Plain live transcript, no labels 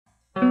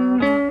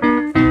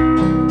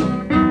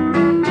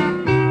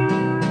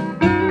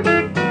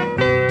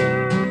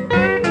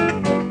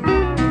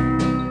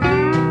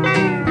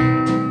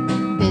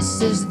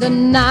the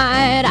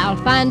night, I'll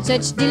find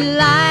such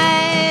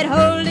delight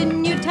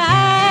holding you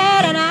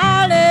tight, and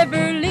I'll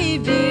never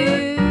leave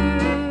you.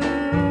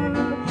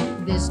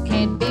 This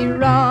can't be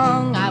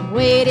wrong, I've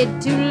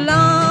waited too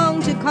long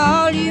to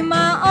call you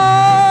my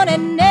own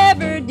and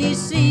never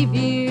deceive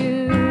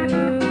you.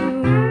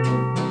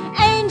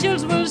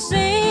 Angels will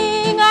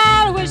sing,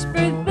 I'll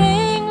whisper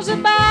things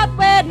about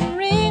wedding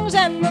rings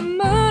and the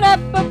moon up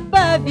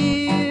above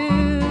you.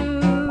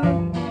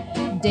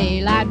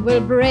 Daylight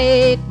will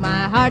break,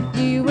 my heart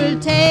you will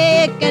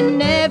take and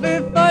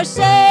never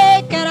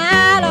forsake, and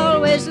I'll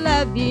always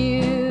love you.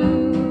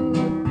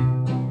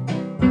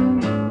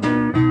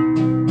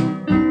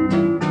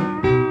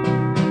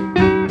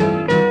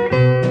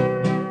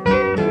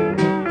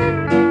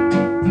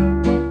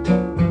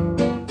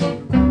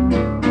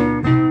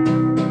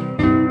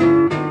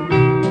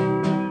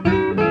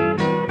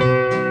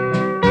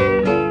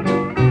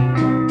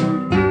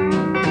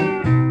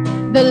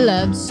 The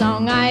love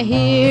song I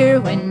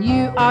hear when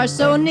you are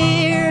so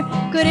near,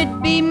 could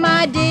it be,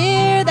 my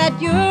dear, that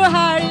your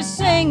heart is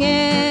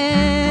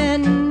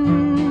singing?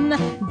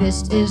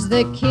 This is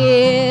the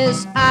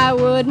kiss I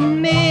wouldn't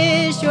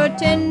miss, your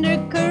tender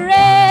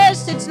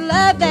caress, it's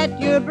love that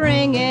you're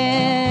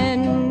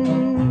bringing.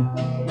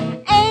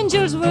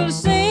 Angels will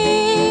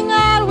sing,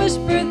 I'll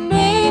whisper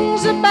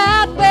things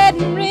about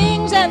wedding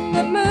rings and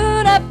the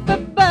moon up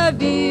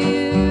above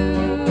you.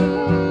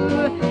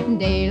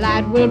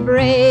 Daylight will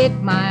break,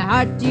 my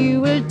heart you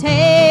will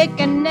take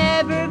and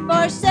never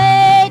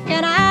forsake,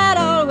 and I'd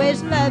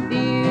always love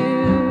you.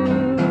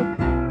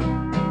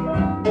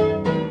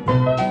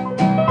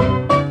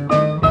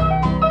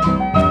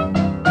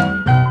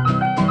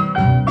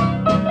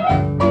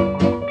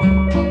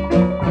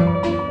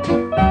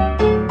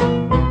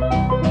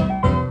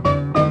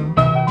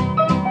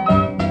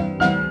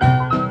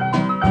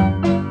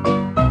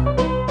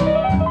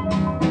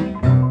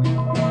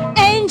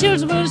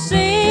 Angels will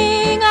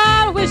sing,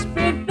 I'll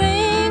whisper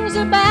things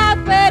about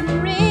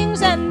wedding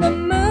rings and the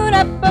moon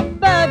up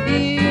above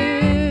you.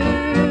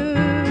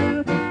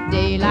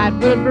 Daylight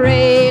will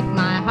break,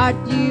 my heart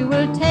you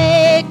will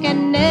take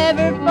and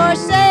never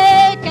forsake.